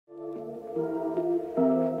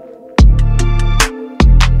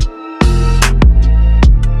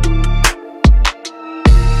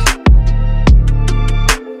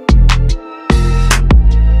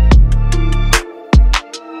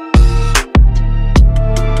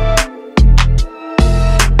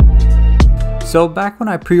So back when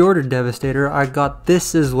I pre-ordered Devastator, I got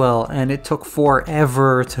this as well, and it took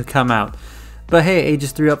forever to come out. But hey,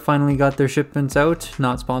 Aegis 3 Up finally got their shipments out,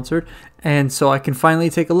 not sponsored, and so I can finally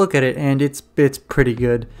take a look at it, and it's pretty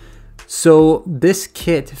good. So this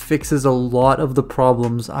kit fixes a lot of the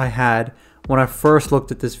problems I had when I first looked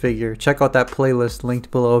at this figure. Check out that playlist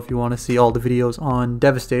linked below if you want to see all the videos on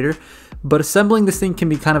Devastator. But assembling this thing can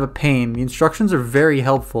be kind of a pain. The instructions are very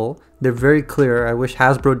helpful. They're very clear. I wish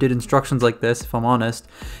Hasbro did instructions like this, if I'm honest.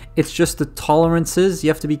 It's just the tolerances you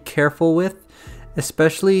have to be careful with.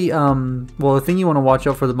 Especially, well, the thing you want to watch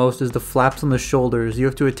out for the most is the flaps on the shoulders. You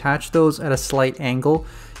have to attach those at a slight angle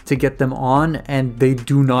to get them on, and they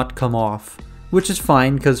do not come off. Which is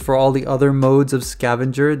fine, because for all the other modes of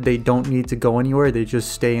Scavenger, they don't need to go anywhere. They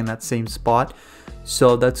just stay in that same spot.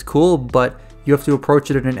 So that's cool, but you have to approach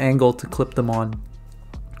it at an angle to clip them on.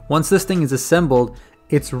 Once this thing is assembled,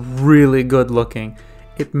 it's really good looking.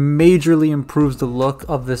 It majorly improves the look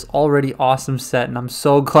of this already awesome set, and I'm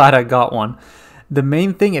so glad I got one. The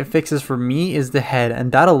main thing it fixes for me is the head,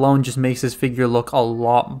 and that alone just makes this figure look a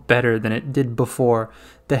lot better than it did before.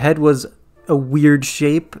 The head was a weird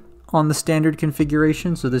shape on the standard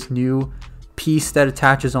configuration, so this new piece that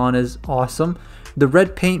attaches on is awesome. The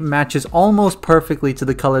red paint matches almost perfectly to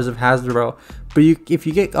the colors of Hasbro, but if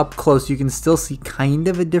you get up close, you can still see kind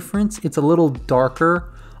of a difference. It's a little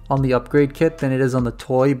darker on the upgrade kit than it is on the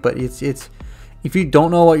toy, but it's if you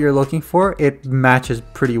don't know what you're looking for, it matches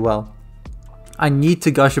pretty well. I need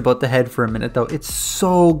to gush about the head for a minute though. It's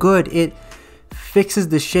so good. It fixes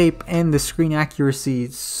the shape and the screen accuracy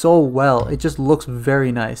so well. It just looks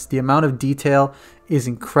very nice. The amount of detail is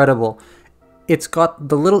incredible. It's got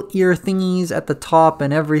the little ear thingies at the top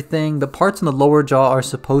and everything. The parts in the lower jaw are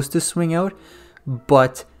supposed to swing out,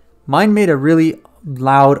 but mine made a really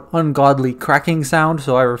loud, ungodly cracking sound,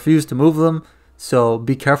 so I refuse to move them. So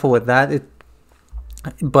be careful with that.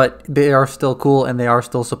 But they are still cool, and they are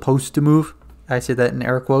still supposed to move. I say that in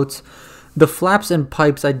air quotes. The flaps and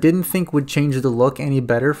pipes I didn't think would change the look any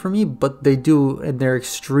better for me, but they do, and they're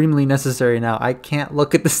extremely necessary now. I can't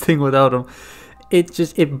look at this thing without them. It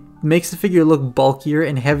makes the figure look bulkier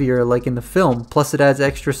and heavier like in the film, plus it adds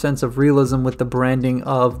extra sense of realism with the branding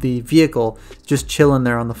of the vehicle just chilling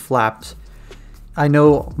there on the flaps. I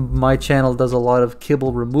know my channel does a lot of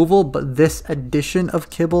kibble removal, but this addition of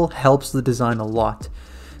kibble helps the design a lot.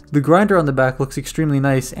 The grinder on the back looks extremely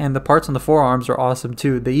nice, and the parts on the forearms are awesome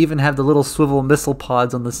too. They even have the little swivel missile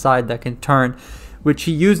pods on the side that can turn, which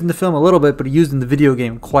he used in the film a little bit, but he used in the video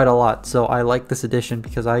game quite a lot. So I like this addition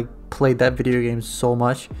because I played that video game so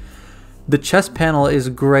much. The chest panel is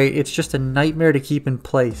great. It's just a nightmare to keep in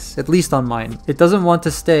place, at least on mine. It doesn't want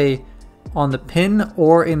to stay on the pin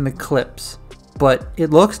or in the clips, but it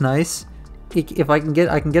looks nice. If I can get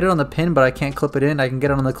it on the pin, but I can't clip it in. I can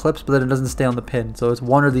get it on the clips, but then it doesn't stay on the pin. So it's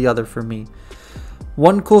one or the other for me.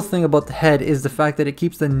 One cool thing about the head is the fact that it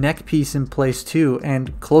keeps the neck piece in place too,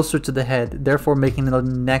 and closer to the head, therefore making the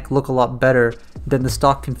neck look a lot better than the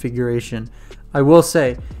stock configuration. I will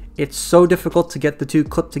say, it's so difficult to get the two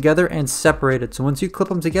clipped together and separated. So once you clip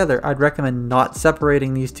them together, I'd recommend not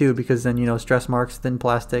separating these two, because then, you know, stress marks, thin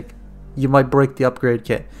plastic, you might break the upgrade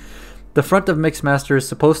kit. The front of Mixmaster is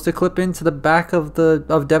supposed to clip into the back of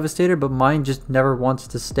Devastator, but mine just never wants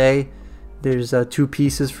to stay. There's two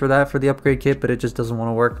pieces for that for the upgrade kit, but it just doesn't want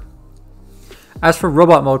to work. As for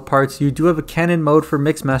robot mode parts, you do have a cannon mode for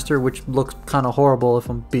Mixmaster, which looks kind of horrible if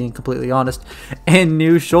I'm being completely honest, and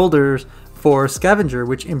new shoulders for Scavenger,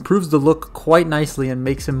 which improves the look quite nicely and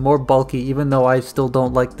makes him more bulky, even though I still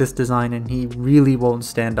don't like this design and he really won't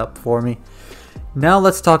stand up for me. Now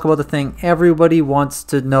let's talk about the thing everybody wants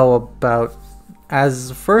to know about.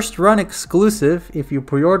 As first run exclusive, if you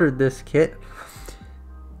pre-ordered this kit,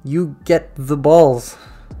 you get the balls.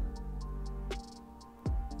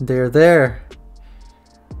 They're there.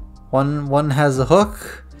 One has a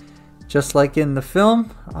hook, just like in the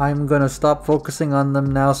film. I'm gonna stop focusing on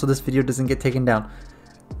them now so this video doesn't get taken down.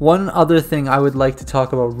 One other thing I would like to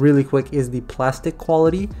talk about really quick is the plastic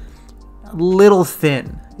quality. A little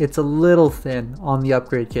thin. It's a little thin on the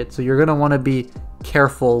upgrade kit, so you're gonna want to be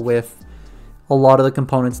careful with a lot of the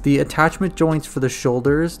components. The attachment joints for the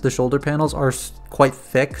shoulders, the shoulder panels, are quite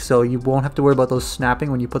thick, so you won't have to worry about those snapping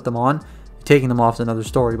when you put them on. Taking them off is another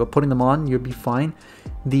story, but putting them on, you'll be fine.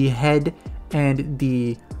 The head and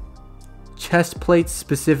the chest plates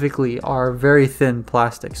specifically are very thin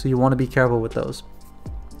plastic, so you want to be careful with those.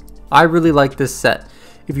 I really like this set.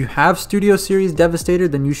 If you have Studio Series Devastator,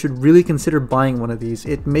 then you should really consider buying one of these.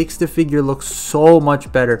 It makes the figure look so much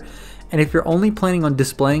better. And if you're only planning on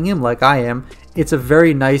displaying him like I am, it's a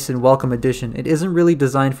very nice and welcome addition. It isn't really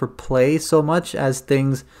designed for play so much as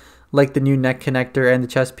things like the new neck connector and the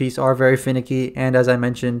chest piece are very finicky, and as I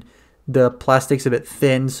mentioned, the plastic's a bit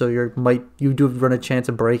thin, so you do run a chance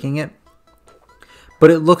of breaking it.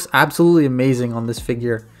 But it looks absolutely amazing on this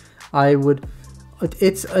figure.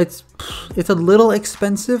 It's a little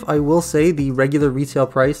expensive. I will say the regular retail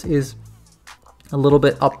price is a little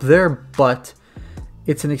bit up there, but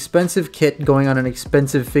it's an expensive kit going on an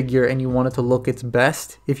expensive figure, and you want it to look its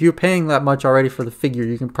best. If you're paying that much already for the figure,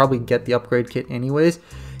 you can probably get the upgrade kit anyways,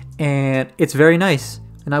 and it's very nice,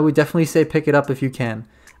 and I would definitely say pick it up if you can.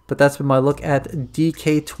 But that's been my look at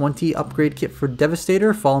DK-20 upgrade kit for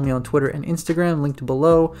Devastator. Follow me on Twitter and Instagram, linked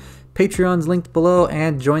below. Patreon's linked below,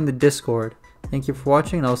 and join the Discord. Thank you for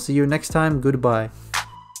watching, and I'll see you next time. Goodbye.